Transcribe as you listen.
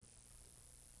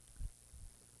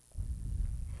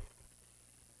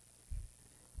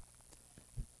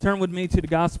turn with me to the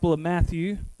Gospel of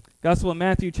Matthew. Gospel of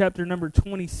Matthew, chapter number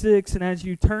 26. And as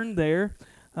you turn there,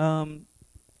 we're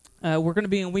going to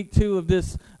be in week 2 of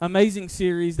this amazing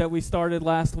series that we started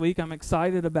last week. I'm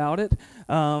excited about it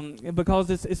because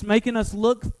it's making us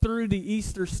look through the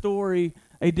Easter story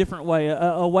a different way,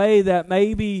 a way that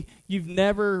maybe you've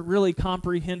never really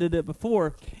comprehended it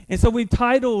before. And so we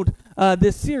titled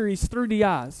this series Through the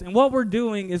Eyes. And what we're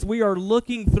doing is we are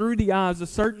looking through the eyes of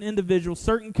certain individuals,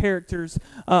 certain characters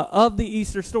of the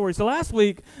Easter story. So last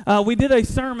week we did a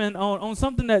sermon on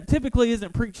something that typically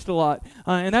isn't preached a lot,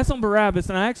 and that's on Barabbas.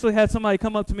 And I actually had somebody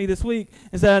come up to me this week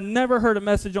and say, I'd never heard a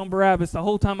message on Barabbas the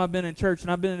whole time I've been in church, and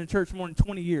I've been in church more than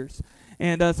 20 years.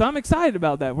 And so I'm excited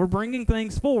about that. We're bringing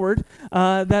things forward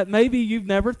that maybe you've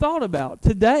never thought about.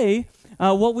 Today,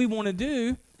 what we want to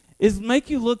do is make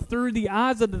you look through the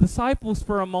eyes of the disciples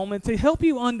for a moment to help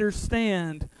you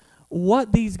understand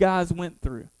what these guys went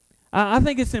through. I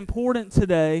think it's important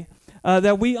today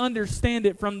that we understand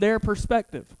it from their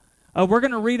perspective. We're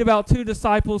going to read about 2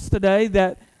 disciples today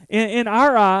that, in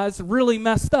our eyes, really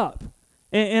messed up.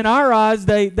 In our eyes,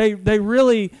 they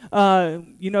really,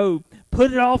 put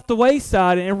it off the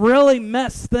wayside and really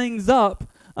mess things up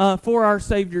for our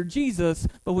Savior Jesus.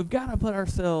 But we've got to put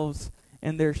ourselves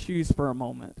in their shoes for a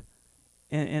moment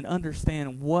and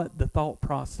understand what the thought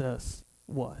process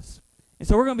was. And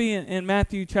so we're going to be in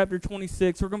Matthew chapter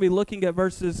 26. We're going to be looking at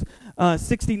verses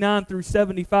 69 through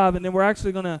 75, and then we're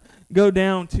actually going to go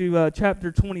down to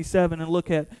chapter 27 and look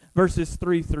at verses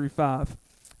 3 through 5.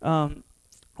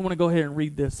 I want to go ahead and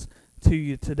read this to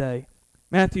you today.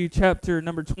 Matthew chapter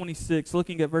number 26,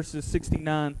 looking at verses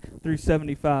 69 through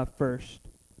 75 first.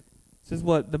 This is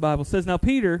what the Bible says. Now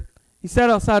Peter, he sat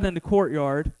outside in the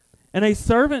courtyard, and a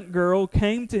servant girl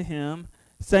came to him,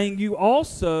 saying, "You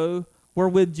also were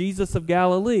with Jesus of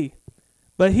Galilee."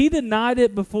 But he denied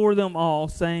it before them all,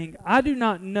 saying, "I do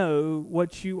not know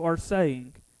what you are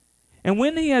saying." And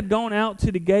when he had gone out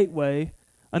to the gateway,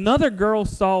 another girl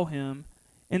saw him,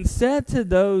 and said to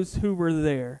those who were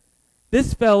there,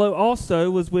 "This fellow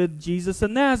also was with Jesus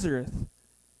of Nazareth."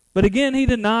 But again he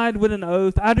denied with an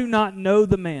oath, "I do not know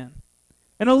the man."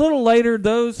 And a little later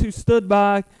those who stood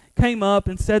by came up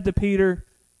and said to Peter,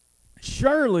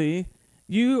 "Surely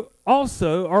you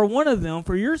also are one of them,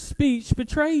 for your speech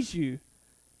betrays you."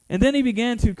 And then he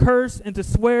began to curse and to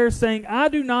swear, saying, "I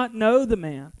do not know the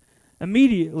man."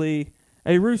 Immediately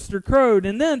a rooster crowed,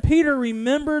 and then Peter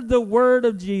remembered the word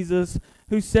of Jesus,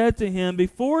 who said to him,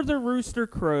 "Before the rooster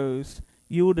crows,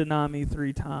 you will deny me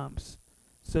 3 times.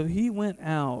 So he went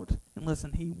out, and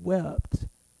listen, he wept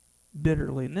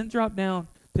bitterly. And then drop down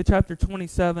to chapter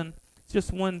 27. It's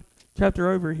just one chapter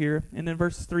over here, and then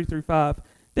verses 3 through 5.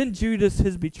 Then Judas,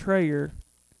 his betrayer,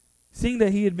 seeing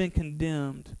that he had been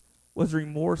condemned, was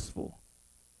remorseful,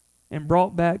 and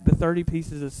brought back the 30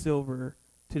 pieces of silver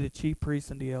to the chief priests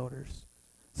and the elders,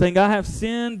 saying, "I have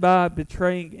sinned by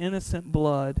betraying innocent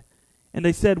blood." And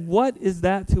they said, "What is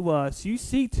that to us? You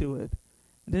see to it."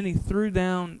 And then he threw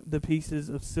down the pieces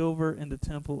of silver in the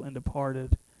temple and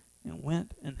departed, and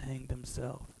went and hanged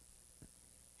himself.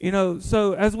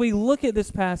 So as we look at this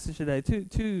passage today,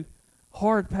 two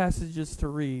hard passages to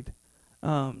read,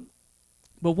 but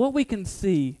what we can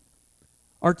see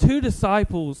are 2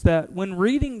 disciples that, when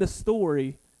reading the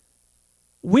story,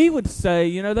 we would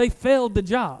say, they failed the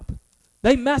job.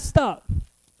 They messed up.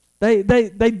 They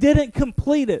didn't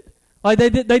complete it. Like they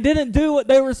didn't do what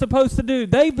they were supposed to do.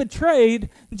 They betrayed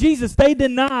Jesus. They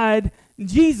denied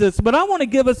Jesus. But I want to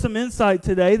give us some insight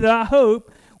today that I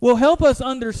hope will help us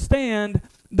understand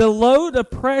the load of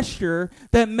pressure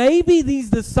that maybe these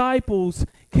disciples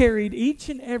carried each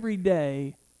and every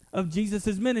day of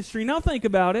Jesus' ministry. Now think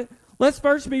about it. Let's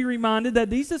first be reminded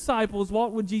that these disciples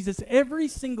walked with Jesus every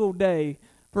single day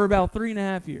for about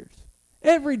 3.5 years.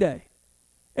 Every day.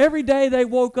 Every day they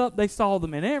woke up, they saw the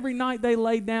man. Every night they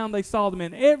laid down, they saw the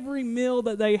man. Every meal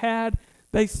that they had,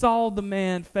 they saw the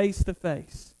man face to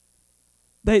face.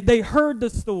 They heard the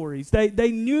stories.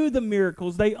 They knew the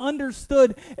miracles. They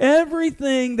understood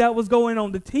everything that was going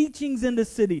on. The teachings in the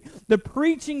city. The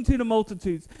preaching to the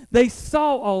multitudes. They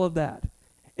saw all of that.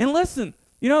 And listen,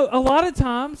 a lot of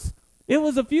times, it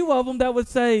was a few of them that would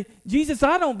say, "Jesus,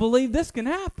 I don't believe this can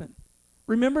happen."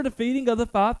 Remember the feeding of the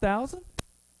 5,000?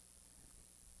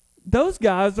 Those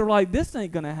guys are like, "This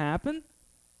ain't going to happen.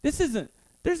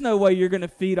 There's no way you're going to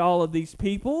feed all of these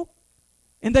people."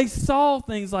 And they saw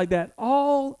things like that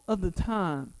all of the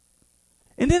time.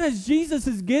 And then as Jesus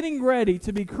is getting ready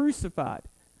to be crucified,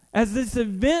 as this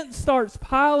event starts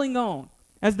piling on,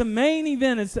 as the main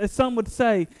event, as some would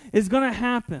say, is going to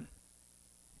happen,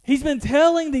 he's been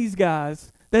telling these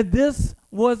guys that this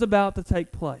was about to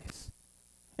take place.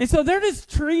 And so they're just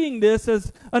treating this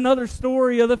as another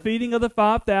story of the feeding of the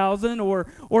 5,000, or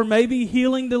maybe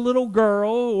healing the little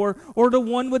girl, or the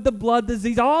one with the blood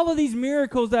disease. All of these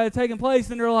miracles that had taken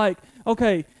place, and they're like,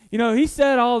 okay, he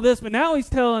said all this, but now he's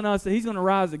telling us that he's going to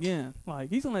rise again. Like,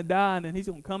 he's going to die, and then he's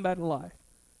going to come back to life.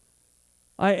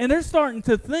 And they're starting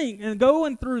to think and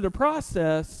going through the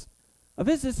process of,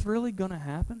 is this really going to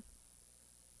happen?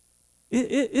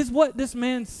 Is what this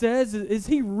man says, is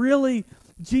he really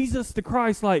Jesus the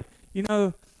Christ? Like,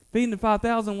 feeding the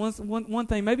 5,000, one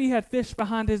thing, maybe he had fish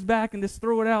behind his back and just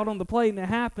threw it out on the plate and it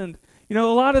happened. A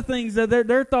lot of things that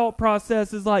their thought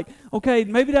process is like, okay,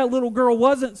 maybe that little girl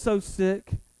wasn't so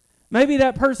sick. Maybe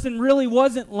that person really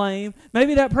wasn't lame.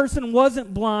 Maybe that person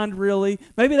wasn't blind really.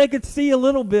 Maybe they could see a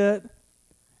little bit.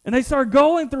 And they start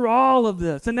going through all of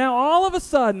this. And now all of a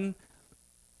sudden,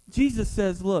 Jesus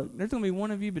says, look, there's going to be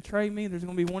one of you betray me. There's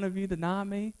going to be one of you deny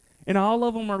me. And all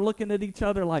of them are looking at each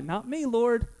other like, not me,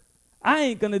 Lord. I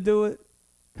ain't going to do it.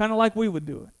 Kind of like we would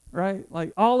do it, right?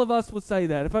 Like all of us would say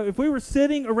that. If we were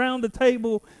sitting around the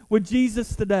table with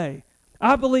Jesus today,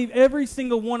 I believe every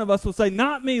single one of us will say,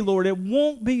 not me, Lord. It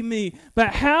won't be me. But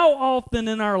how often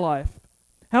in our life,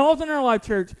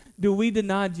 church, do we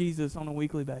deny Jesus on a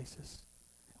weekly basis?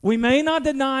 We may not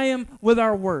deny him with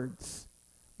our words,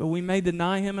 but we may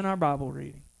deny him in our Bible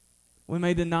reading. We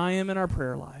may deny him in our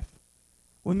prayer life.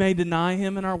 We may deny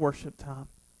him in our worship time.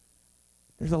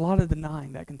 There's a lot of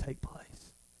denying that can take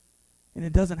place. And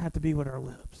it doesn't have to be with our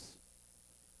lips.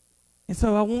 And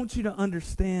so I want you to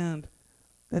understand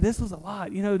that this was a lot.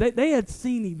 They had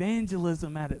seen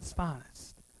evangelism at its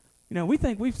finest. We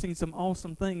think we've seen some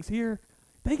awesome things here.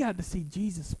 They got to see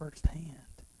Jesus firsthand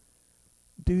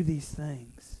do these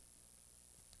things.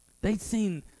 They'd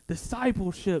seen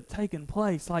discipleship taking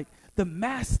place. Like the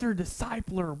master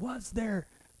discipler was their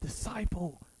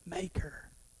disciple maker.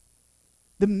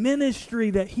 The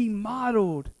ministry that he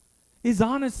modeled is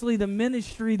honestly the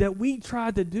ministry that we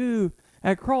tried to do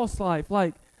at Cross Life.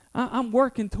 Like, I'm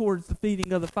working towards the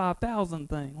feeding of the 5,000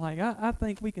 thing. Like, I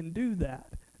think we can do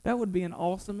that. That would be an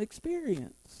awesome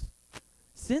experience.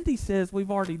 Cindy says we've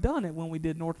already done it when we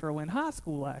did North Rowan High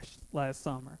School last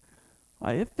summer.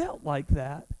 Like, it felt like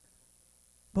that.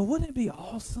 But wouldn't it be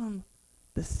awesome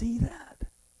to see that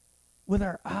with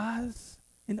our eyes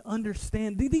and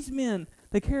understand? These men,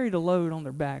 they carried a load on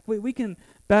their back. We can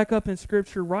back up in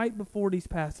Scripture right before these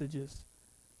passages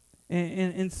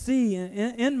and see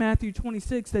in Matthew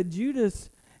 26 that Judas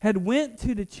had went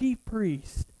to the chief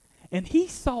priest and he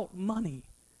sought money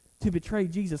to betray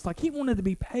Jesus. Like he wanted to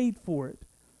be paid for it.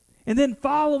 And then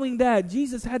following that,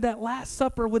 Jesus had that Last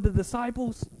Supper with the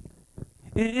disciples.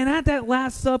 And at that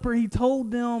Last Supper, he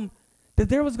told them that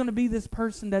there was going to be this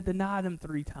person that denied him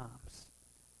 3 times.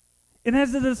 And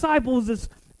as the disciples just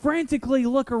frantically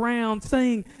look around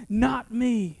saying, not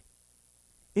me,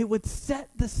 it would set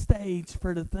the stage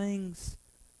for the things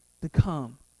to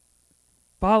come.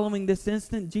 Following this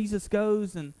instant, Jesus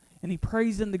goes and he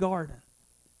prays in the garden.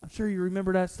 I'm sure you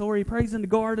remember that story. He prays in the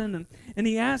garden and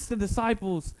he asked the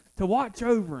disciples to watch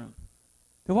over him.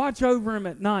 To watch over him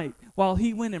at night while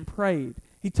he went and prayed.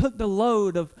 He took the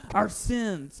load of our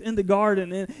sins in the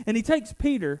garden. And he takes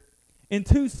Peter and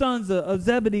 2 sons of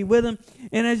Zebedee with him.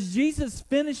 And as Jesus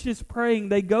finishes praying,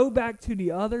 they go back to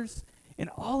the others. And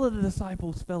all of the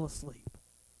disciples fell asleep.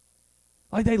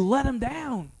 Like they let him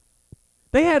down.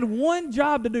 They had one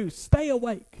job to do, stay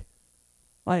awake.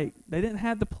 Like they didn't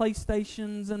have the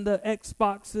PlayStations and the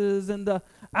Xboxes and the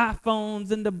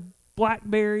iPhones and the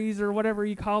Blackberries or whatever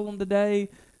you call them today.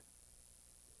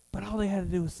 But all they had to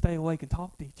do was stay awake and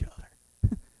talk to each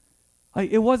other.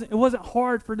 Like it wasn't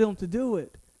hard for them to do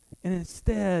it. And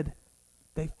instead,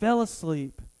 they fell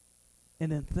asleep.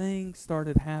 And then things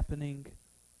started happening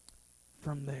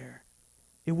from there.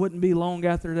 It wouldn't be long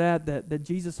after that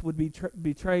Jesus would be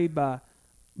betrayed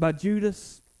by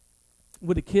Judas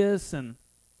with a kiss, and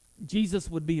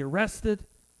Jesus would be arrested.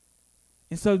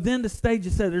 And so then the stage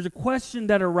is set. There's a question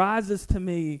that arises to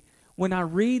me when I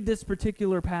read this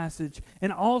particular passage,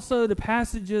 and also the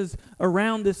passages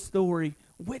around this story.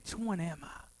 Which one am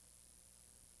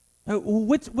I?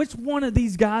 Which one of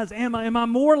these guys am I? Am I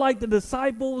more like the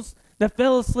disciples that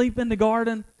fell asleep in the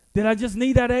garden? Did I just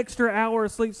need that extra hour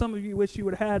of sleep? Some of you wish you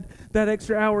would have had that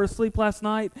extra hour of sleep last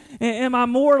night. Am I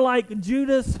more like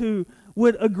Judas who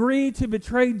would agree to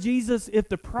betray Jesus if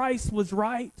the price was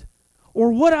right?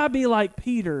 Or would I be like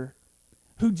Peter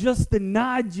who just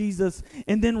denied Jesus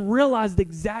and then realized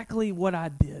exactly what I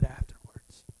did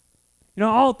afterwards?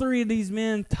 All 3 of these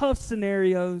men, tough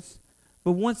scenarios,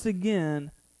 but once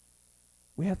again,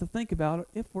 we have to think about it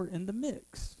if we're in the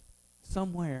mix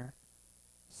somewhere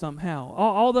somehow.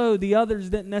 Although the others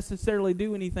didn't necessarily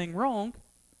do anything wrong,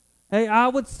 hey, I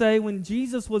would say when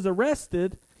Jesus was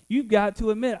arrested, you've got to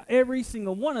admit every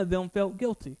single one of them felt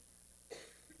guilty.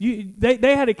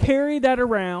 They had to carry that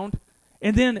around,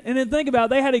 and then think about it,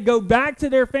 they had to go back to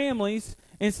their families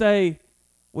and say,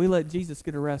 we let Jesus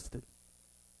get arrested.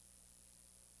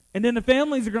 And then the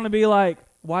families are going to be like,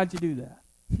 why'd you do that?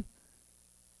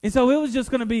 And so it was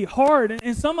just going to be hard.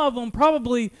 And some of them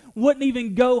probably wouldn't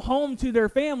even go home to their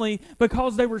family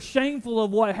because they were shameful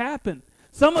of what happened.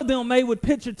 Some of them would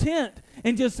pitch a tent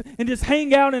and just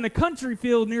hang out in a country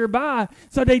field nearby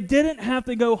so they didn't have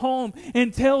to go home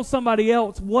and tell somebody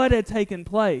else what had taken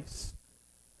place.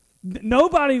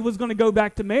 Nobody was going to go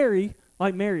back to Mary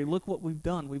like, Mary, look what we've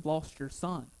done. We've lost your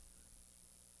son.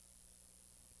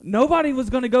 Nobody was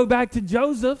going to go back to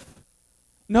Joseph.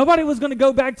 Nobody was going to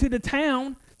go back to the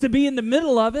town to be in the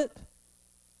middle of it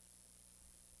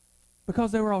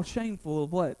because they were all shameful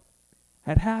of what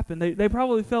had happened. They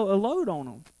probably felt a load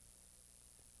on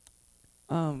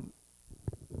them.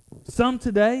 Some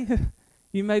today,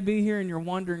 you may be here and you're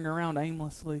wandering around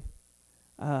aimlessly,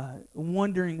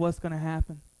 wondering what's going to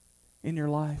happen in your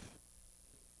life.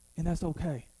 And that's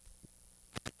okay.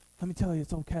 Let me tell you,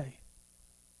 it's okay.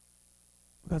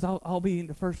 Because I'll be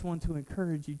the first one to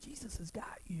encourage you. Jesus has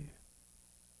got you.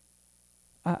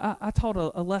 I taught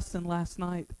a lesson last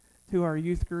night to our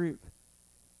youth group.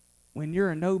 When you're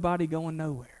a nobody going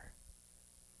nowhere.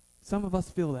 Some of us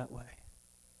feel that way.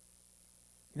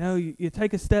 You know, you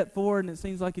take a step forward and it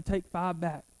seems like you take 5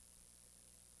 back.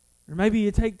 Or maybe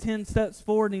you take 10 steps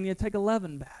forward and you take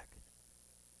 11 back.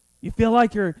 You feel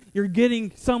like you're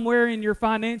getting somewhere in your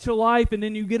financial life and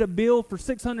then you get a bill for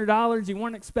 $600 you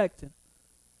weren't expecting.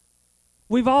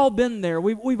 We've all been there.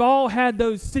 We've all had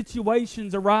those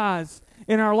situations arise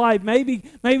in our life. Maybe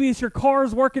it's your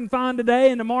car's working fine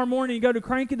today and tomorrow morning you go to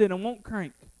crank it and it won't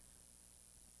crank.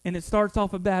 And it starts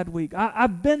off a bad week.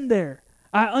 I've been there.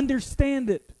 I understand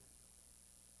it.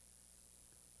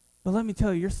 But let me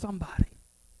tell you, you're somebody.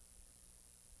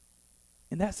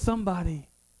 And that somebody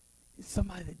is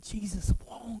somebody that Jesus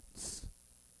wants.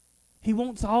 He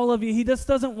wants all of you. He just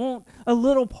doesn't want a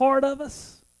little part of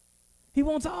us. He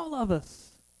wants all of us.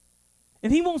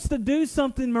 And He wants to do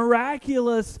something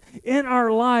miraculous in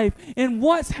our life. And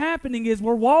what's happening is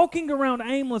we're walking around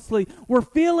aimlessly. We're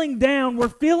feeling down. We're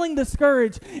feeling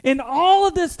discouraged. And all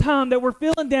of this time that we're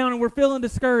feeling down and we're feeling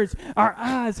discouraged, our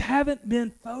eyes haven't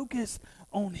been focused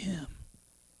on Him.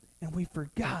 And we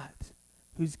forgot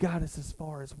who's got us as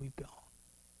far as we've gone.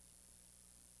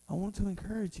 I want to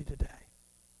encourage you today.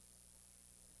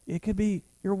 It could be,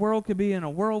 your world could be in a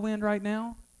whirlwind right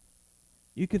now.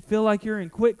 You could feel like you're in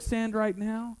quicksand right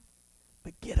now,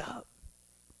 but get up.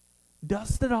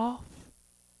 Dust it off.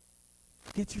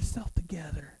 Get yourself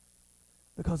together,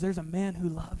 because there's a man who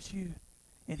loves you,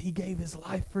 and He gave His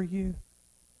life for you,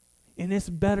 and it's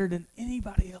better than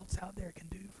anybody else out there can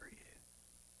do for you.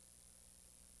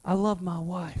 I love my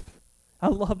wife. I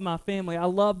love my family. I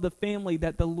love the family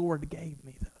that the Lord gave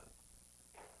me, though.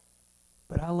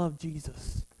 But I love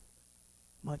Jesus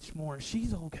much more.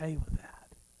 She's okay with that.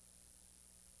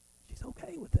 She's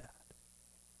okay with that.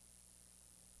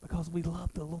 Because we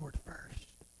love the Lord first.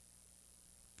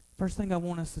 First thing I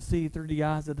want us to see through the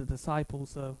eyes of the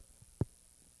disciples, though,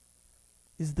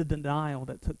 is the denial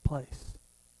that took place.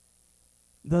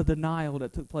 The denial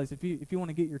that took place. If you want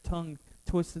to get your tongue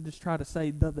twisted, just try to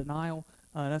say the denial.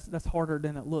 That's harder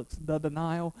than it looks. The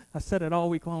denial. I said it all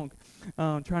week long,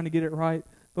 trying to get it right.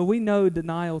 But we know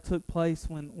denial took place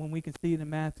when we can see it in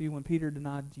Matthew when Peter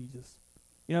denied Jesus.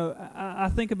 You know, I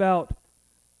think about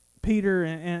Peter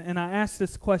and I ask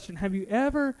this question. Have you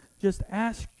ever just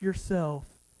asked yourself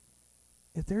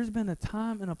if there's been a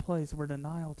time and a place where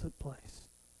denial took place?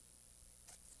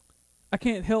 I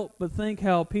can't help but think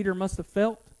how Peter must have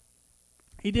felt.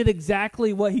 He did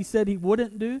exactly what he said he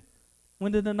wouldn't do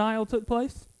when the denial took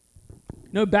place. You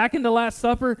know, back in the Last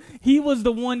Supper, he was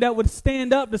the one that would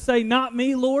stand up to say, not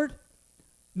me, Lord.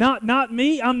 Not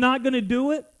me. I'm not going to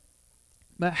do it.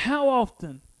 But how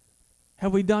often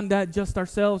have we done that just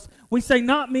ourselves? We say,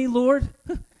 not me, Lord.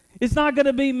 It's not going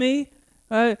to be me.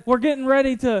 We're getting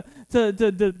ready to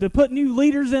put new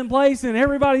leaders in place, and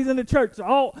everybody's in the church.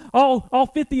 All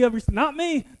 50 of you, not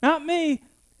me, not me.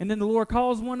 And then the Lord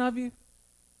calls one of you.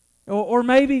 Or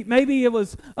maybe it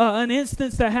was an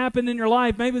instance that happened in your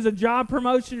life. Maybe it was a job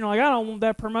promotion. You're like, I don't want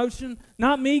that promotion.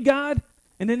 Not me, God.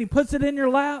 And then He puts it in your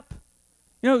lap.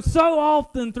 You know, so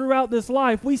often throughout this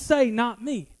life, we say, not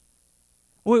me.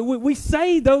 We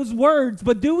say those words,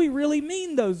 but do we really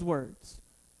mean those words?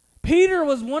 Peter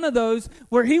was one of those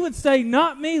where he would say,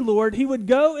 "Not me, Lord." He would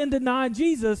go and deny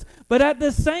Jesus, but at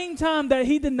the same time that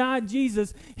he denied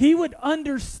Jesus, he would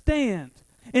understand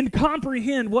and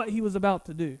comprehend what he was about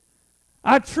to do.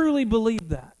 I truly believe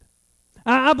that.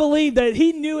 I believe that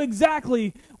he knew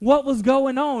exactly what was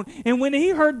going on. And when he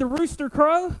heard the rooster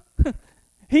crow,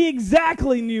 he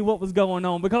exactly knew what was going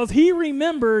on because he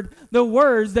remembered the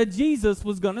words that Jesus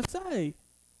was going to say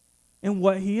and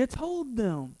what he had told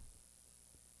them.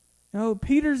 You know,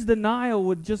 Peter's denial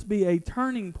would just be a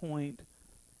turning point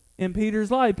in Peter's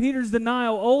life. Peter's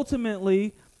denial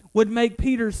ultimately would make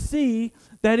Peter see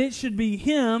that it should be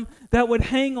him that would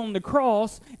hang on the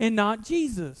cross and not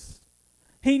Jesus.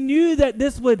 He knew that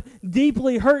this would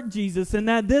deeply hurt Jesus and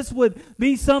that this would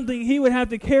be something he would have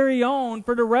to carry on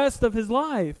for the rest of his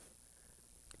life.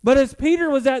 But as Peter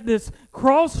was at this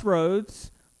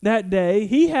crossroads that day,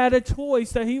 he had a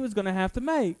choice that he was going to have to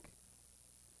make.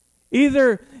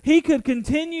 Either he could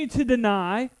continue to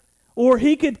deny, or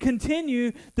he could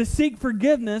continue to seek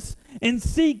forgiveness and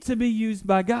seek to be used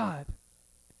by God.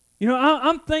 You know,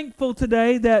 I'm thankful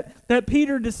today that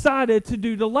Peter decided to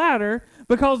do the latter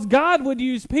because God would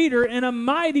use Peter in a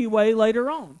mighty way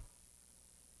later on.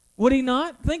 Would he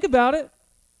not? Think about it.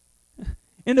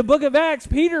 In the book of Acts,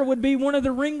 Peter would be one of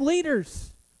the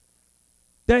ringleaders.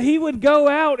 That he would go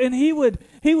out and he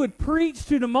would preach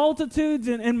to the multitudes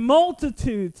and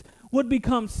multitudes would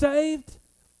become saved.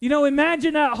 You know,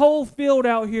 imagine that whole field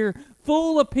out here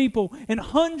full of people and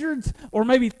hundreds or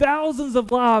maybe thousands of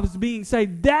lives being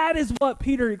saved. That is what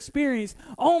Peter experienced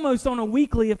almost on a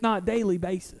weekly, if not daily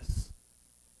basis.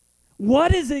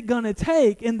 What is it going to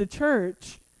take in the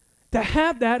church to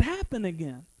have that happen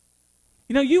again?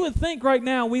 You know, you would think right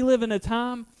now we live in a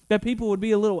time that people would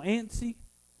be a little antsy.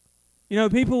 You know,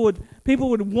 people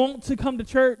would want to come to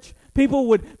church. People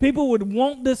would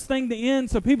want this thing to end,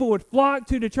 so people would flock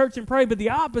to the church and pray, but the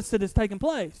opposite is taking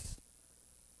place.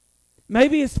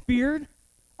 Maybe it's feared.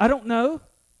 I don't know.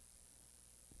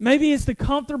 Maybe it's the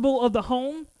comfortable of the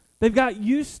home. They've got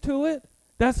used to it.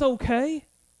 That's okay.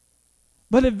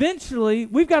 But eventually,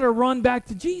 we've got to run back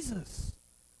to Jesus.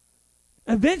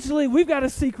 Eventually, we've got to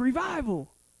seek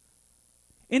revival.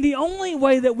 And the only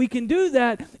way that we can do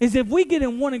that is if we get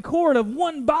in one accord of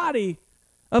one body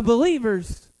of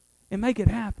believers and make it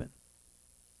happen.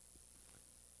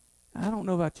 I don't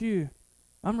know about you.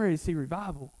 I'm ready to see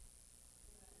revival.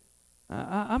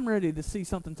 I'm ready to see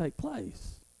something take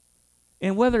place.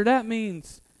 And whether that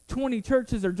means 20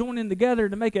 churches are joining together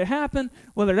to make it happen,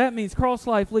 whether that means Cross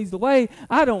Life leads the way,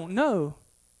 I don't know.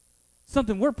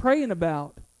 Something we're praying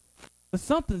about. But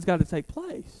something's got to take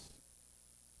place.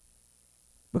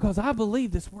 Because I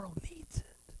believe this world needs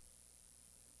it.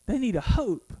 They need a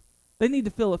hope. They need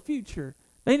to feel a future.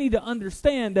 They need to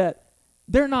understand that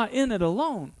they're not in it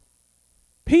alone.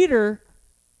 Peter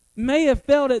may have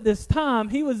felt at this time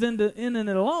he was in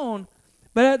it alone,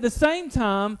 but at the same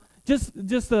time, just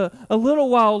a little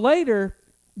while later,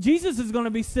 Jesus is going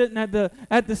to be sitting at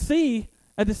the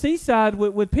seaside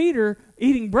with Peter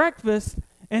eating breakfast,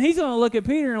 and he's going to look at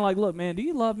Peter and like, "Look, man, do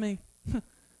you love me?"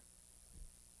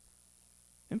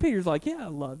 And Peter's like, "Yeah, I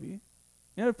love you."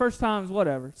 You know, the first time's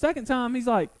whatever. Second time, he's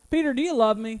like, "Peter, do you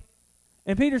love me?"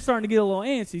 And Peter's starting to get a little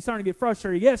antsy. He's starting to get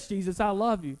frustrated. "Yes, Jesus, I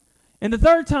love you." And the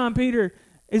third time, Peter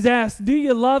is asked, "Do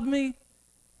you love me?"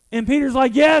 And Peter's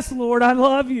like, "Yes, Lord, I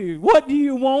love you. What do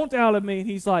you want out of me?" And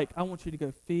he's like, "I want you to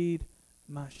go feed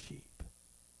my sheep.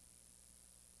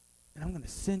 And I'm going to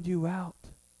send you out.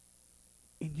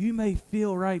 And you may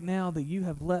feel right now that you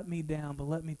have let me down, but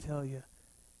let me tell you,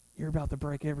 you're about to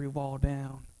break every wall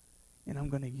down, and I'm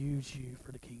going to use you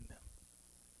for the kingdom."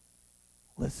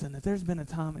 Listen, if there's been a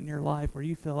time in your life where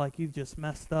you feel like you've just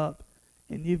messed up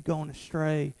and you've gone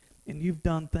astray and you've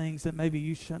done things that maybe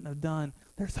you shouldn't have done,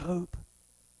 there's hope.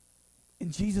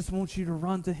 And Jesus wants you to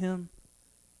run to him,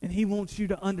 and he wants you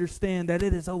to understand that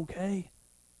it is okay.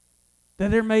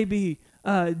 That there may be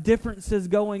differences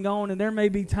going on, and there may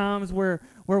be times where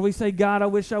we say, "God, I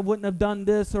wish I wouldn't have done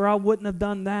this or I wouldn't have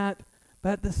done that."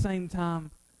 But at the same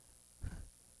time,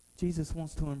 Jesus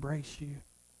wants to embrace you.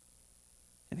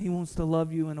 And he wants to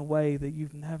love you in a way that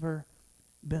you've never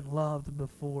been loved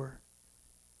before.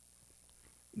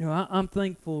 You know, I'm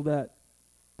thankful that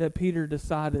Peter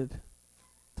decided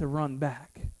to run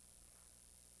back.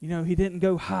 You know, he didn't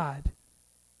go hide.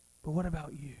 But what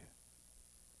about you?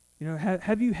 You know,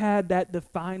 have you had that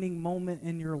defining moment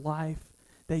in your life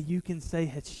that you can say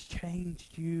has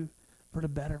changed you for the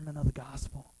betterment of the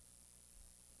gospel?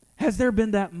 Has there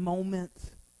been that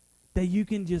moment that you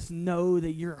can just know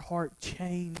that your heart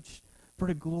changed for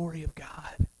the glory of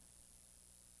God?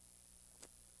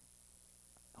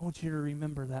 I want you to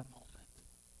remember that moment.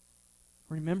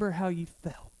 Remember how you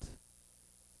felt.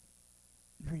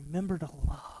 Remember the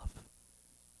love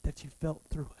that you felt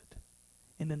through it.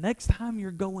 And the next time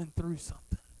you're going through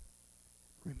something,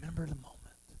 remember the moment.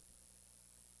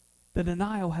 The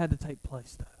denial had to take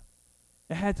place, though.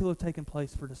 It had to have taken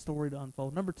place for the story to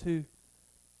unfold. Number 2,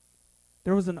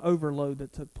 there was an overload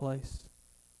that took place.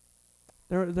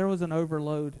 There was an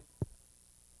overload.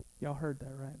 Y'all heard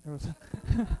that, right? It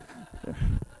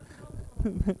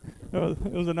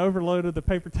was an overload of the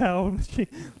paper towel machine.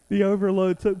 The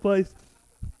overload took place.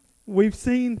 We've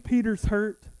seen Peter's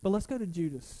hurt, but let's go to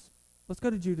Judas. Let's go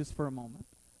to Judas for a moment.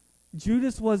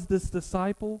 Judas was this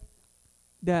disciple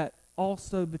that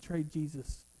also betrayed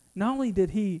Jesus. Not only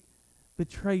did he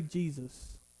betray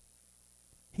Jesus,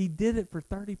 he did it for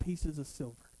 30 pieces of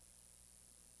silver.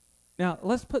 Now,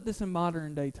 let's put this in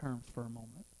modern day terms for a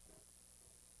moment.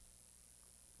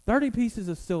 30 pieces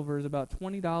of silver is about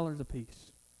 $20 a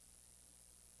piece.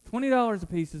 $20 a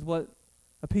piece is what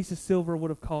a piece of silver would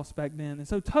have cost back then. And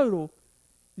so total,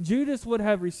 Judas would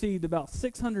have received about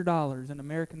 $600 in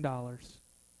American dollars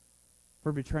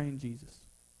for betraying Jesus.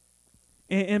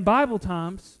 In Bible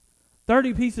times,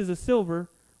 30 pieces of silver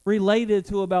related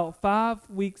to about 5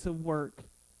 weeks of work,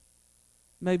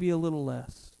 maybe a little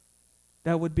less,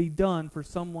 that would be done for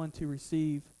someone to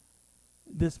receive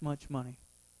this much money.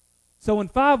 So in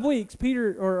 5 weeks,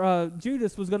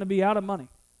 Judas was going to be out of money.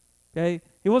 Okay,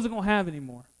 he wasn't going to have any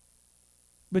more.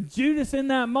 But Judas, in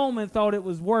that moment, thought it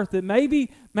was worth it. Maybe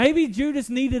Judas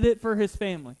needed it for his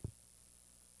family.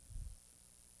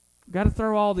 Got to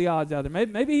throw all the odds out there.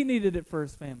 Maybe he needed it for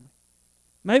his family.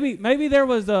 Maybe there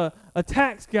was a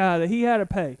tax guy that he had to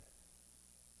pay.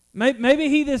 Maybe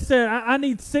he just said, I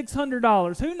need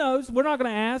 $600. Who knows? We're not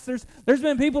going to ask. There's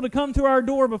been people to come to our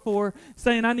door before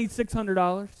saying, I need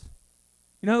 $600.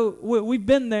 You know, we've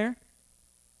been there.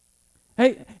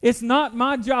 Hey, it's not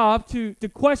my job to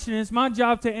question it. It's my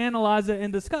job to analyze it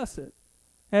and discuss it.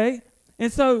 Okay?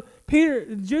 And so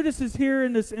Judas is here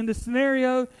in this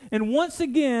scenario, and once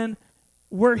again,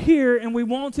 we're here and we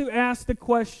want to ask the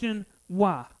question,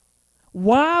 why?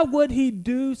 Why would he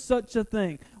do such a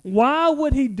thing? Why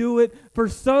would he do it for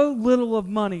so little of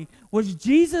money? Was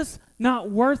Jesus not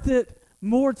worth it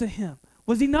more to him?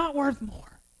 Was he not worth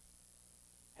more?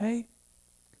 Hey?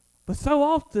 But so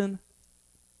often,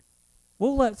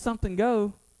 we'll let something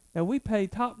go that we pay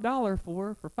top dollar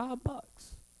for $5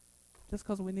 just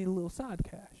because we need a little side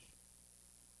cash.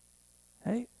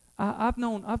 Hey, I've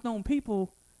known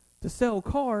people to sell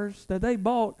cars that they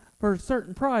bought for a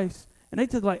certain price, and they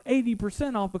took like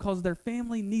 80% off because their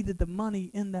family needed the money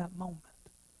in that moment.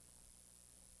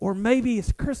 Or maybe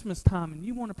it's Christmas time and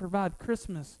you want to provide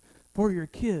Christmas for your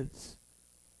kids,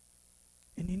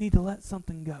 and you need to let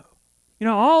something go. You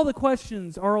know, all the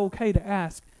questions are okay to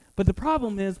ask, but the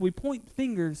problem is we point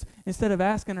fingers instead of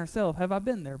asking ourselves, have I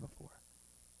been there before?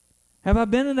 Have I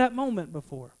been in that moment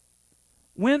before?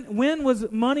 When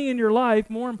was money in your life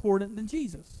more important than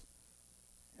Jesus?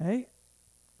 Okay?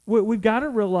 We've got to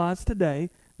realize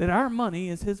today that our money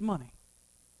is His money.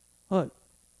 Look,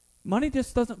 money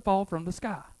just doesn't fall from the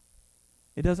sky.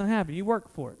 It doesn't happen. You work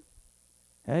for it.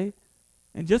 Okay?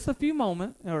 In just a few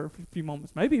moments,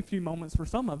 maybe a few moments for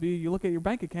some of you, you look at your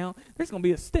bank account, there's going to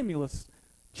be a stimulus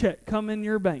check come in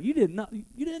your bank. You didn't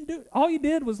do it. All you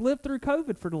did was live through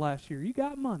COVID for the last year. You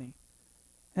got money.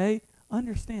 Hey,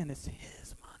 understand it's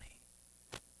His money.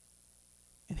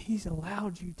 And He's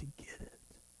allowed you to get it.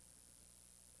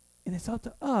 And it's up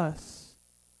to us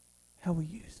how we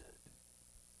use it.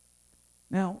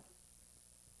 Now,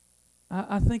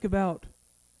 I think about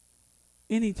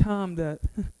any time that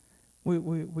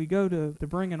we go to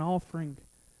bring an offering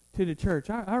to the church.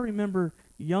 I remember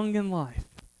young in life.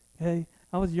 Okay,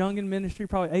 I was young in ministry,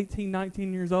 probably 18,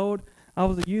 19 years old. I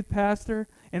was a youth pastor.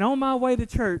 And on my way to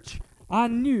church, I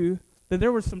knew that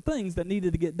there were some things that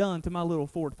needed to get done to my little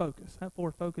Ford Focus. That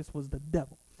Ford Focus was the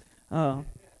devil.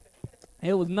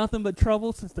 It was nothing but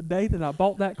trouble since the day that I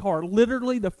bought that car.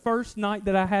 Literally the first night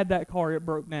that I had that car, it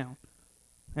broke down.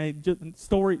 Hey, just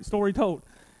story told.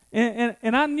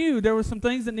 And I knew there were some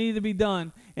things that needed to be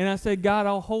done. And I said, God,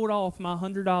 I'll hold off my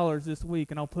 $100 this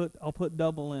week, and I'll put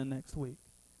double in next week.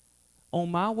 On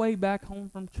my way back home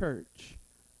from church,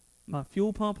 my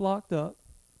fuel pump locked up,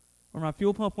 or my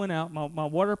fuel pump went out, my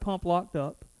water pump locked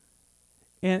up,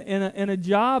 and a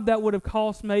job that would have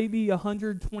cost maybe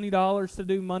 $120 to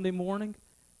do Monday morning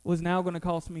was now going to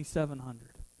cost me $700.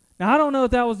 Now, I don't know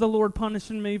if that was the Lord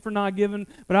punishing me for not giving,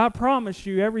 but I promise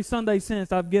you, every Sunday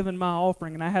since, I've given my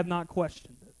offering, and I have not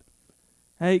questioned it.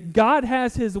 Hey, God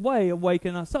has His way of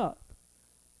waking us up.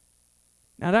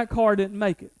 Now, that car didn't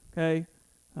make it, okay?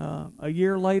 A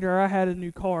year later, I had a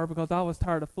new car because I was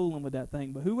tired of fooling with that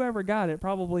thing. But whoever got it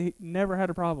probably never had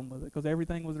a problem with it because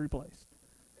everything was replaced.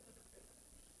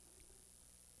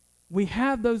 We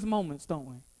have those moments, don't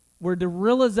we, where the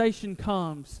realization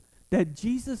comes that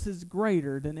Jesus is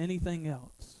greater than anything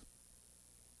else.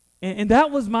 And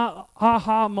that was my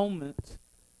aha moment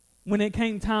when it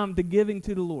came time to giving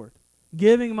to the Lord,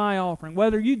 giving my offering.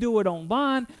 Whether you do it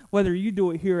online, whether you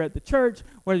do it here at the church,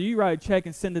 whether you write a check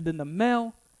and send it in the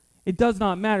mail, it does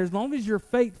not matter. As long as you're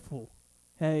faithful,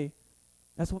 hey,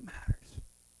 that's what matters.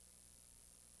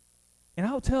 And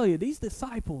I'll tell you, these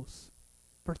disciples,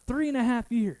 for 3.5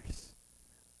 years,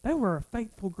 they were a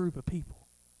faithful group of people.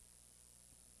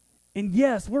 And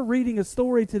yes, we're reading a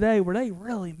story today where they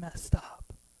really messed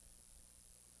up.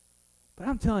 But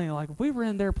I'm telling you, like, if we were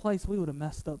in their place, we would have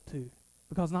messed up too.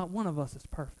 Because not one of us is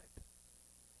perfect.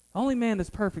 The only man that's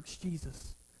perfect is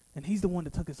Jesus. And he's the one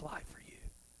that took his life for you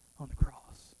on the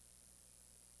cross.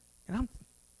 And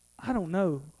I don't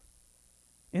know.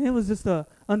 And it was just an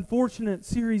unfortunate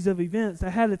series of events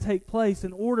that had to take place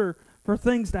in order for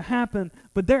things to happen.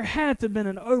 But there had to have been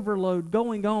an overload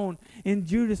going on in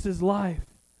Judas's life.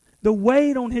 The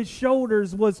weight on his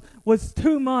shoulders was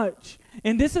too much.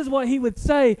 And this is what he would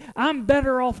say, I'm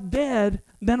better off dead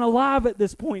than alive at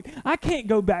this point. I can't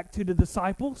go back to the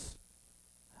disciples.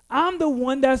 I'm the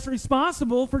one that's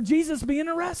responsible for Jesus being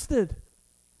arrested.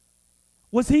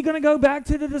 Was he going to go back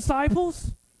to the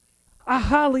disciples? I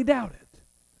highly doubt it.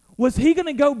 Was he going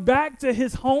to go back to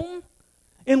his home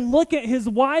and look at his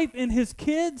wife and his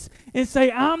kids and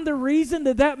say, I'm the reason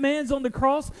that man's on the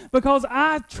cross because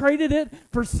I traded it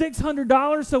for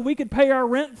 $600 so we could pay our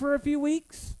rent for a few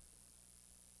weeks?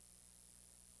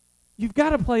 You've got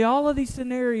to play all of these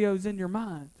scenarios in your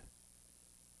mind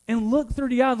and look through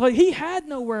the eyes. Like, he had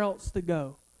nowhere else to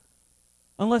go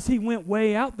unless he went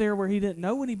way out there where he didn't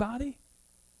know anybody.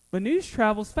 But news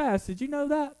travels fast. Did you know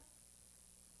that?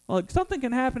 Like, something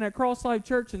can happen at Cross Life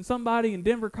Church and somebody in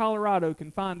Denver, Colorado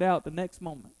can find out the next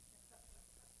moment.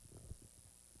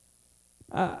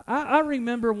 I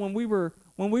remember when we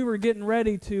were getting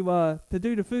ready to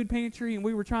do the food pantry and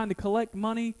we were trying to collect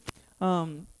money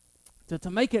to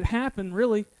make it happen,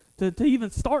 really, to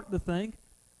even start the thing.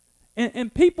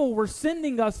 And people were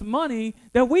sending us money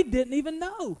that we didn't even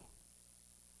know.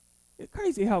 It's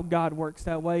crazy how God works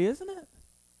that way, isn't it?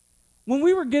 When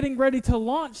we were getting ready to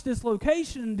launch this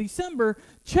location in December,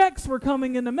 checks were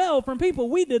coming in the mail from people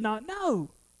we did not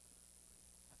know.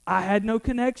 I had no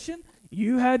connection.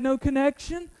 You had no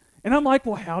connection. And I'm like,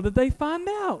 well, how did they find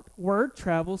out? Word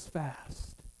travels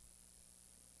fast.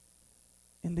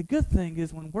 And the good thing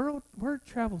is when word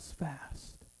travels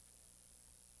fast,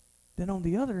 then on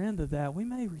the other end of that, we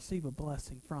may receive a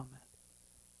blessing from it.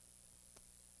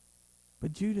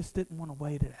 But Judas didn't want to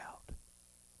wait it out.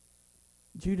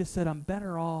 Judas said, I'm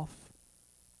better off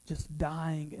just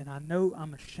dying, and I know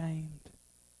I'm ashamed.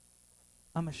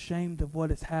 I'm ashamed of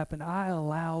what has happened. I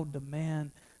allowed the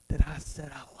man that I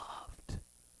said I loved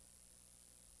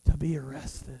to be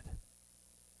arrested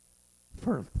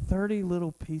for 30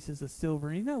 little pieces of silver.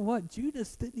 And you know what?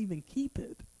 Judas didn't even keep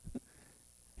it.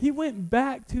 He went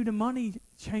back to the money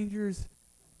changers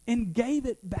and gave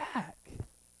it back.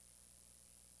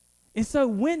 And so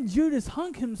when Judas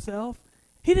hung himself,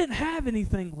 he didn't have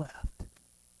anything left.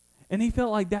 And he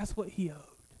felt like that's what he owed.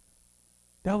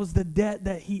 That was the debt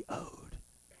that he owed.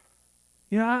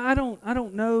 You know, I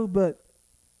don't know, but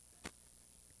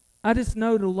I just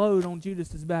know the load on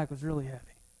Judas's back was really heavy.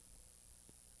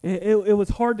 It was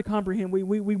hard to comprehend.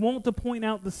 We want to point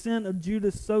out the sin of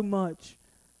Judas so much.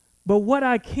 But what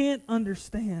I can't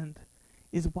understand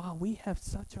is why we have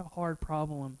such a hard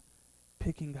problem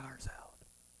picking ours out.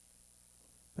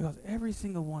 Because every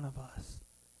single one of us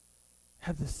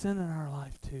have the sin in our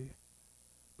life too.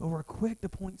 But we're quick to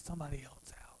point somebody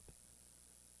else out.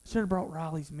 I should have brought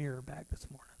Riley's mirror back this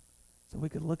morning so we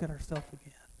could look at ourselves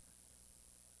again.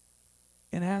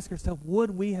 And ask ourselves,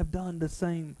 would we have done the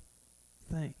same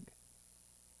thing?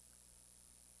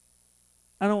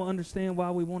 I don't understand why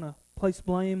we want to place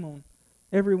blame on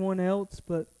everyone else,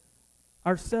 but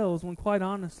ourselves, when quite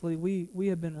honestly, we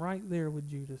have been right there with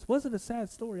Judas. Was it a sad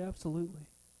story? Absolutely.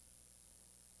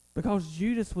 Because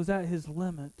Judas was at his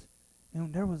limit,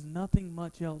 and there was nothing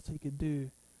much else he could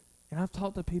do. And I've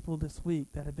talked to people this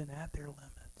week that have been at their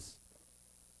limits.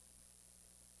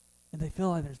 And they feel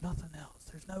like there's nothing else.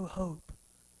 There's no hope.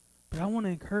 But I want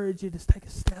to encourage you to take a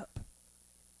step.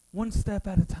 One step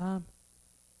at a time.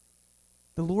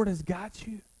 The Lord has got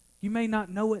you. You may not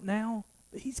know it now,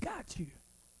 but He's got you.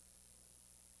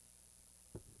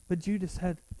 But Judas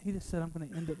he just said, I'm going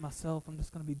to end it myself. I'm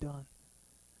just going to be done.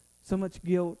 So much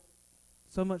guilt,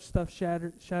 so much stuff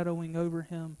shadowing over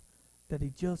him that he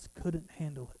just couldn't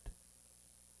handle it.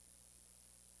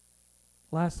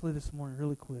 Lastly this morning,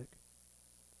 really quick,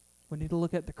 we need to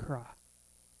look at the cry.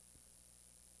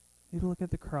 We need to look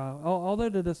at the cry. Although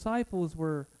the disciples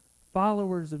were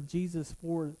followers of Jesus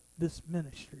for this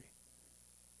ministry,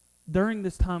 during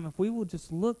this time, if we will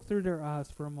just look through their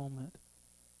eyes for a moment,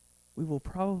 we will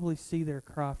probably see their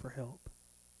cry for help.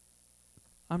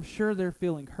 I'm sure they're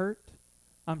feeling hurt.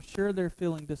 I'm sure they're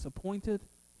feeling disappointed.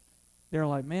 They're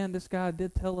like, man, this guy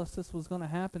did tell us this was going to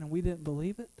happen and we didn't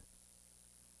believe it.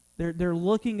 They're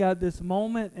looking at this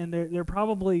moment and they're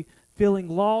probably feeling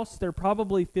lost. They're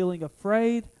probably feeling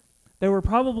afraid. They were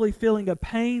probably feeling a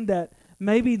pain that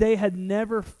maybe they had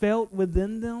never felt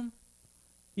within them.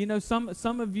 You know, some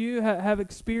of you have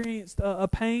experienced a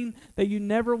pain that you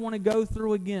never want to go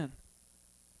through again.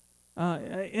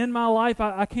 In my life,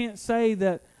 I can't say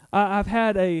that I've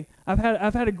had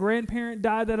a grandparent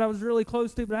die that I was really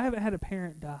close to, but I haven't had a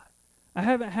parent die. I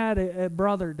haven't had a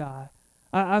brother die.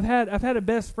 I've had a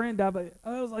best friend die, but it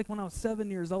was like when I was 7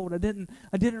 years old. I didn't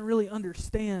really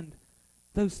understand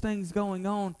those things going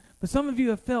on. But some of you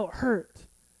have felt hurt.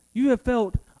 You have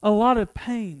felt a lot of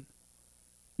pain.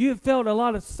 You have felt a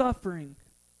lot of suffering.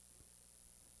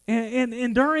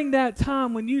 And during that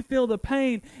time when you feel the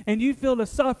pain and you feel the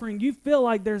suffering, you feel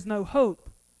like there's no hope.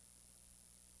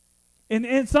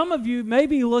 And some of you may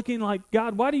be looking like,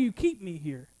 God, why do you keep me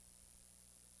here?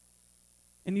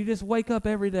 And you just wake up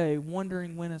every day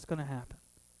wondering when it's going to happen,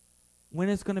 when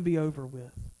it's going to be over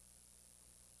with.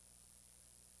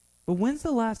 But when's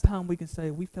the last time we can say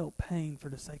we felt pain for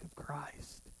the sake of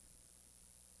Christ?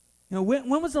 You know,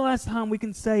 when was the last time we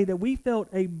can say that we felt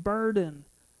a burden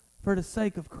for the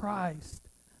sake of Christ?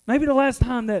 Maybe the last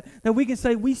time that we can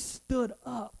say we stood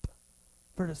up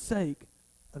for the sake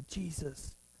of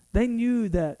Jesus. They knew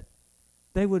that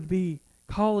they would be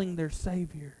calling their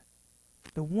Savior.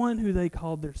 The one who they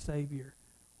called their Savior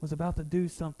was about to do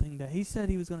something that he said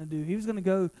he was going to do. He was going to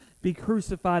go be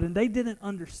crucified, and they didn't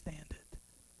understand it.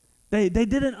 They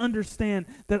didn't understand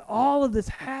that all of this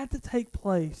had to take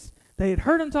place. They had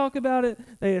heard him talk about it.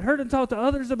 They had heard him talk to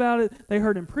others about it. They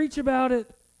heard him preach about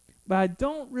it. But I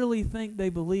don't really think they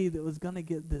believed it was going to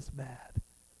get this bad.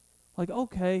 Like,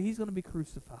 okay, he's going to be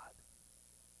crucified.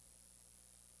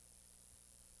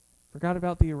 Forgot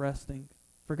about the arresting.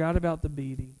 Forgot about the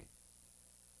beating.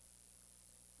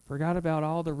 Forgot about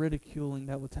all the ridiculing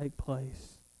that would take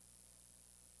place.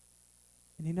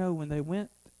 And you know, when they went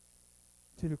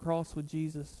to the cross with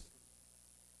Jesus,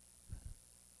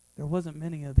 there wasn't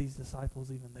many of these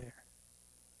disciples even there.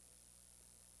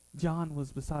 John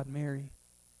was beside Mary.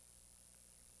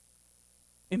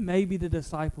 And maybe the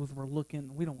disciples were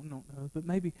looking, we don't know, but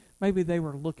maybe they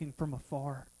were looking from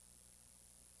afar.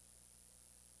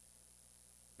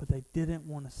 But they didn't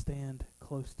want to stand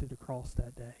close to the cross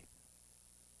that day.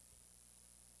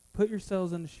 Put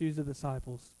yourselves in the shoes of the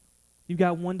disciples. You've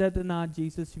got one that denied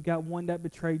Jesus. You've got one that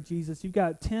betrayed Jesus. You've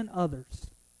got 10 others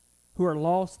who are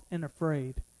lost and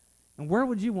afraid. And where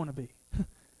would you want to be?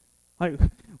 Like,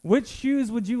 which shoes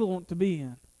would you want to be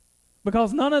in?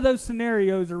 Because none of those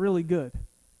scenarios are really good.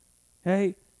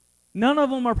 Okay? None of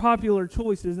them are popular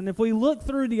choices. And if we look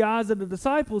through the eyes of the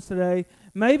disciples today,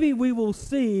 maybe we will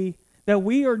see that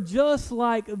we are just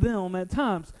like them at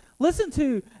times. Listen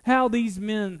to how these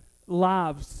men's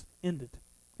lives ended.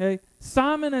 Okay?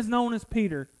 Simon, as known as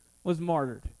Peter, was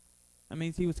martyred. That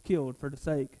means he was killed for the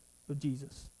sake of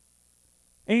Jesus.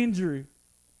 Andrew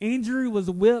was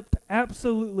whipped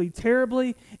absolutely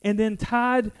terribly and then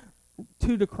tied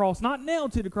to the cross. Not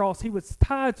nailed to the cross, he was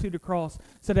tied to the cross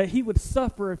so that he would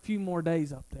suffer a few more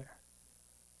days up there.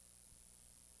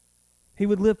 He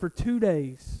would live for 2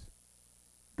 days,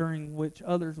 during which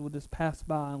others would just pass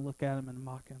by and look at him and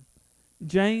mock him.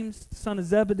 James, son of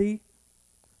Zebedee,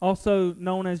 also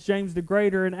known as James the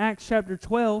Greater, in Acts chapter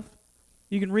 12,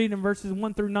 you can read in verses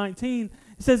 1 through 19,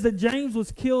 it says that James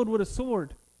was killed with a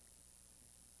sword.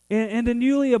 And the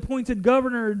newly appointed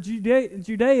governor of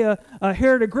Judea,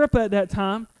 Herod Agrippa at that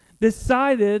time,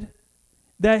 decided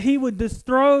that he would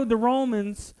destroy the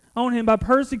Romans on him by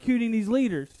persecuting these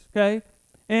leaders. Okay?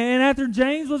 And after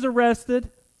James was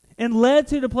arrested and led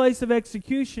to the place of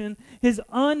execution, his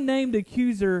unnamed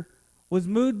accuser was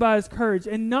moved by his courage.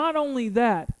 And not only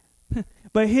that,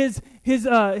 but his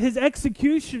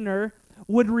executioner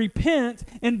would repent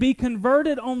and be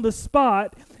converted on the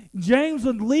spot. James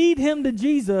would lead him to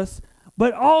Jesus,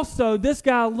 but also this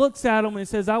guy looks at him and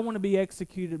says, I want to be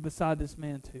executed beside this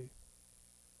man too.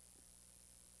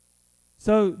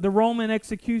 So the Roman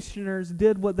executioners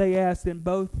did what they asked, and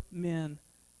both men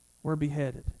were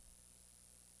beheaded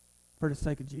for the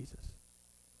sake of Jesus.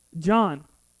 John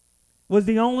was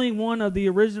the only one of the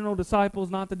original disciples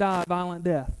not to die a violent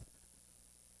death.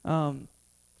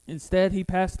 Instead, he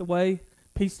passed away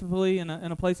peacefully in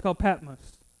a place called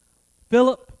Patmos.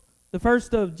 Philip, the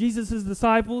first of Jesus'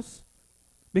 disciples,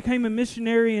 became a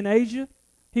missionary in Asia.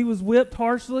 He was whipped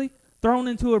harshly, thrown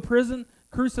into a prison,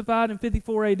 crucified in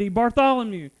 54 AD.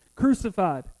 Bartholomew,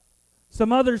 crucified.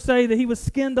 Some others say that he was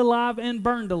skinned alive and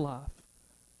burned alive.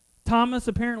 Thomas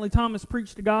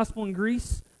preached the gospel in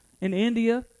Greece, in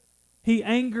India. He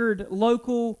angered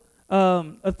local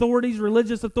authorities,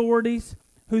 religious authorities,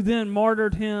 who then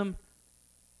martyred him,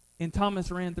 and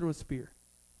Thomas ran through a spear.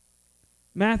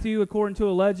 Matthew, according to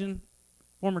a legend,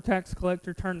 former tax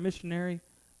collector turned missionary,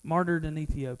 martyred in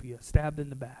Ethiopia, stabbed in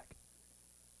the back.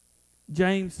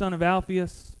 James, son of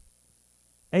Alphaeus,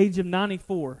 age of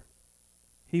 94,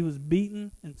 he was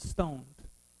beaten and stoned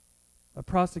by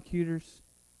prosecutors,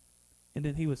 and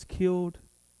then he was killed.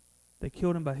 They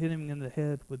killed him by hitting him in the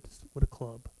head with a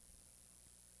club.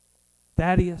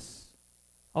 Thaddeus,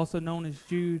 also known as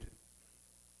Jude,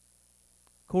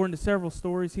 according to several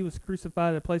stories, he was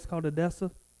crucified at a place called Edessa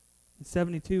in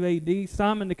 72 AD.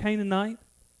 Simon the Canaanite.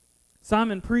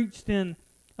 Simon preached in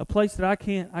a place that I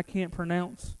can't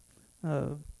pronounce.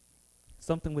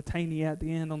 Something with Taney at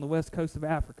the end on the west coast of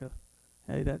Africa.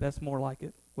 Hey, that's more like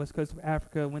it. West coast of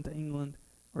Africa, went to England,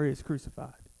 where he was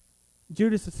crucified.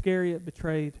 Judas Iscariot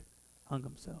betrayed, hung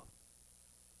himself.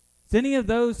 Does any of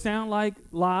those sound like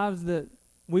lives that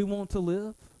we want to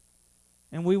live?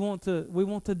 And we want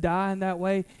to die in that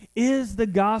way? Is the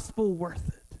gospel worth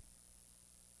it?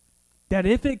 That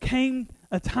if it came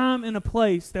a time and a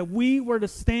place that we were to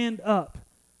stand up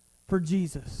for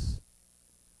Jesus,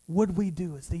 would we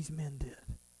do as these men did?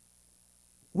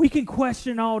 We can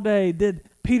question all day, did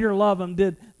Peter love him?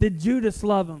 Did Judas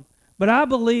love him? But I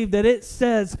believe that it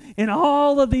says in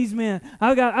all of these men,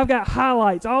 I've got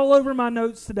highlights all over my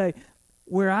notes today,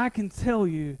 where I can tell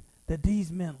you that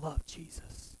these men loved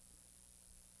Jesus.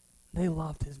 They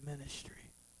loved his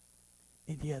ministry.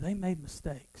 And yeah, they made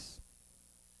mistakes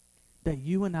that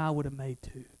you and I would have made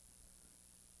too.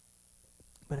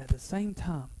 But at the same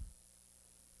time,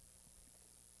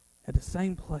 at the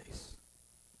same place,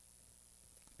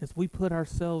 as we put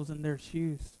ourselves in their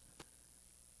shoes,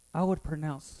 I would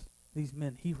pronounce these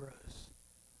men heroes.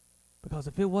 Because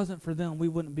if it wasn't for them, we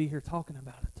wouldn't be here talking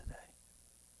about it today.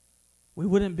 We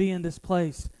wouldn't be in this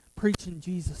place preaching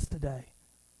Jesus today.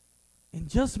 And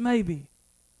just maybe,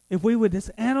 if we would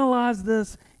just analyze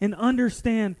this and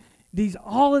understand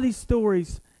all of these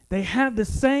stories, they have the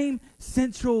same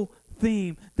central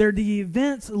theme. They're the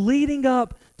events leading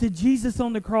up to Jesus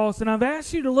on the cross. And I've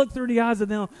asked you to look through the eyes of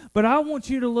them, but I want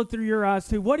you to look through your eyes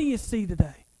too. What do you see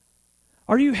today?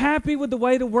 Are you happy with the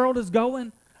way the world is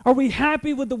going? Are we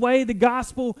happy with the way the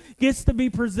gospel gets to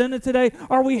be presented today?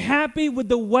 Are we happy with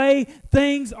the way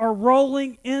things are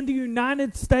rolling in the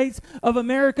United States of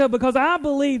America? Because I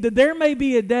believe that there may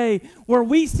be a day where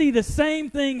we see the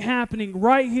same thing happening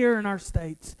right here in our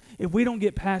states if we don't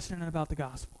get passionate about the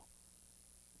gospel.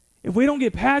 If we don't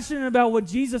get passionate about what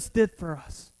Jesus did for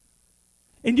us.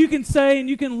 And you can say and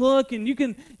you can look and you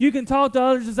can talk to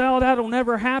others and say, oh, that'll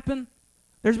never happen.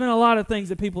 There's been a lot of things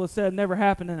that people have said never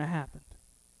happened and it happened.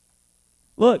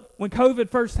 Look, when COVID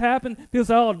first happened, people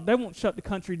say, oh, they won't shut the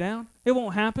country down. It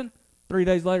won't happen. 3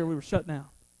 days later, we were shut down.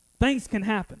 Things can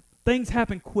happen. Things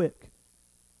happen quick.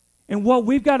 And what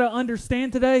we've got to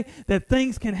understand today, that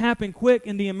things can happen quick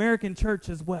in the American church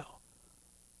as well.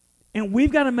 And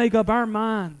we've got to make up our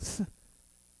minds.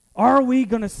 Are we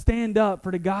going to stand up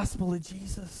for the gospel of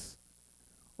Jesus?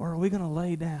 Or are we going to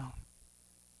lay down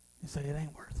and say it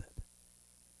ain't worth it?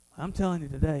 I'm telling you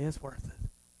today, it's worth it.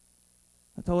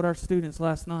 I told our students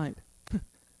last night,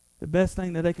 the best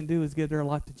thing that they can do is give their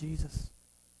life to Jesus.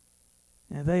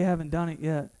 And if they haven't done it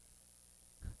yet,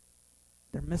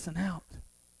 they're missing out.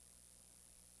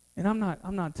 And I'm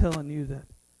not telling you that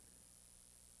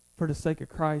for the sake of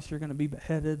Christ you're going to be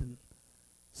beheaded and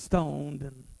stoned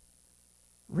and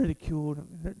ridiculed.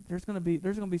 There's going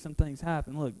to be some things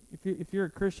happen. Look, if you're a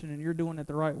Christian and you're doing it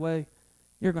the right way,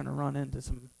 you're going to run into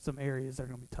some areas that are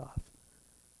going to be tough.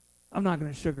 I'm not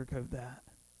going to sugarcoat that.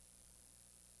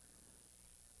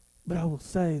 But I will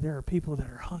say there are people that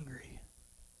are hungry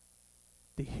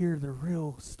to hear the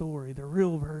real story, the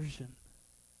real version.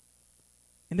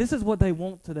 And this is what they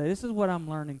want today. This is what I'm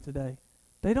learning today.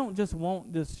 They don't just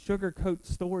want this sugarcoat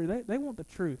story. They want the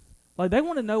truth. Like, they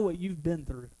want to know what you've been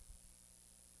through.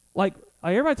 Like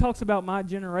everybody talks about my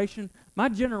generation. My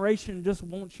generation just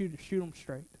wants you to shoot them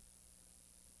straight.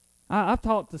 I've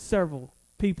talked to several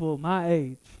people my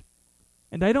age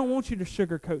And they don't want you to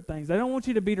sugarcoat things. They don't want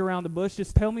you to beat around the bush.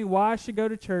 Just tell me why I should go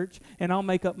to church, and I'll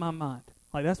make up my mind.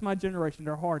 Like, that's my generation.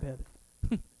 They're hard-headed.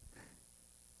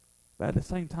 But at the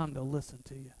same time, they'll listen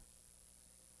to you.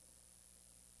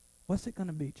 What's it going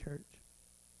to be, church?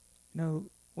 You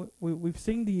know, we've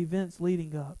seen the events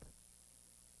leading up.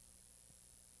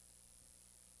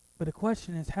 But the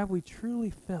question is, have we truly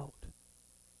felt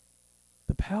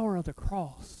the power of the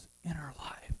cross in our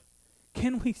life?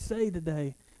 Can we say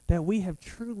today that we have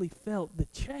truly felt the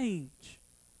change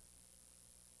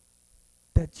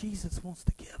that Jesus wants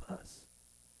to give us?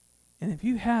 And if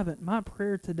you haven't, my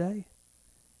prayer today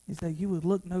is that you would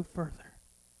look no further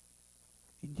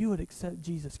and you would accept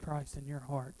Jesus Christ in your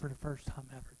heart for the first time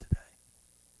ever today.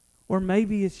 Or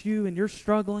maybe it's you and you're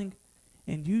struggling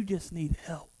and you just need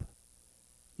help.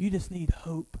 You just need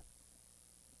hope.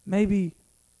 Maybe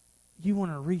you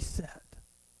want to reset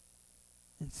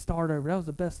and start over. That was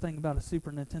the best thing about a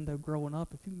Super Nintendo growing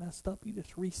up. If you messed up, you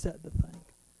just reset the thing.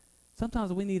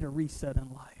 Sometimes we need a reset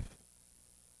in life.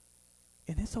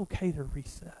 And it's okay to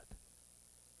reset.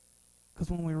 Because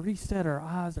when we reset, our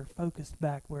eyes are focused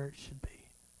back where it should be.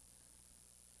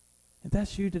 If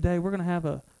that's you today, we're going to have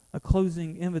a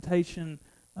closing invitation.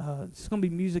 It's going to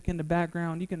be music in the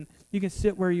background. You can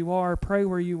sit where you are, pray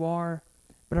where you are.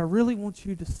 But I really want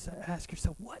you to ask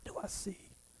yourself, what do I see?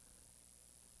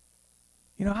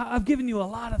 You know, I've given you a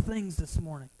lot of things this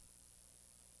morning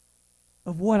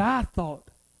of what I thought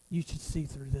you should see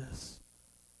through this.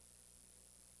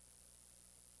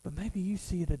 But maybe you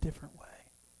see it a different way.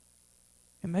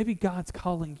 And maybe God's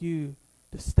calling you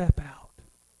to step out,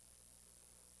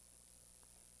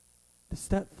 to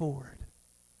step forward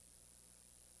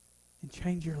and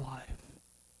change your life.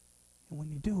 And when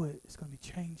you do it, it's going to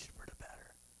be changed for the better.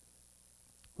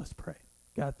 Let's pray.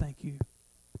 God, thank you.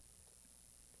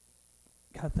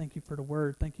 God, thank you for the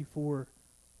word. Thank you for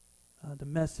the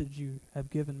message you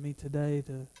have given me today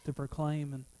to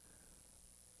proclaim. And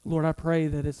Lord, I pray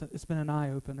that it's been an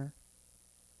eye-opener.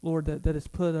 Lord, that has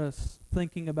put us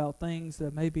thinking about things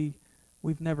that maybe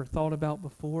we've never thought about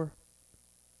before.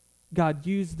 God,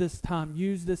 use this time,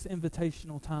 use this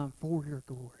invitational time for your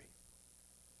glory.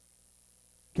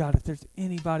 God, if there's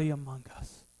anybody among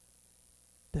us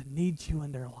that needs you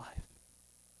in their life,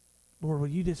 Lord, will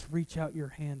you just reach out your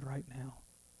hand right now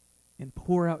and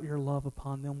pour out your love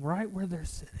upon them right where they're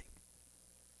sitting.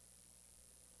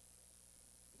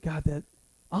 God, that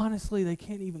honestly they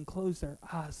can't even close their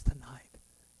eyes tonight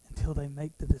until they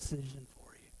make the decision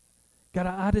for you. God,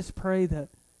 I just pray that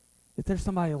if there's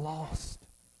somebody lost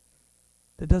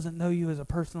that doesn't know you as a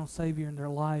personal Savior in their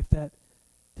life, that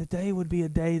today would be a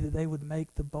day that they would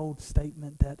make the bold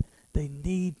statement that they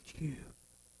need you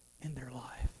in their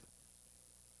life.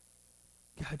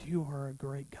 God, you are a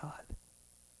great God.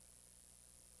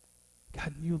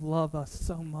 God, you love us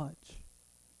so much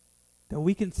that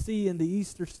we can see in the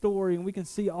Easter story and we can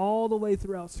see all the way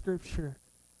throughout Scripture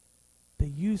that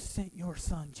you sent your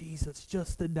Son, Jesus,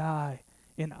 just to die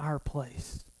in our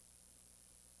place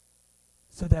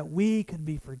so that we could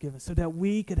be forgiven, so that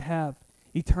we could have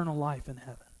eternal life in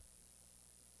heaven.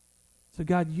 So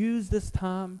God, use this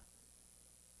time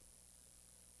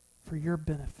for your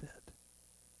benefit.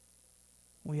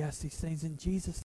 We ask these things in Jesus' name.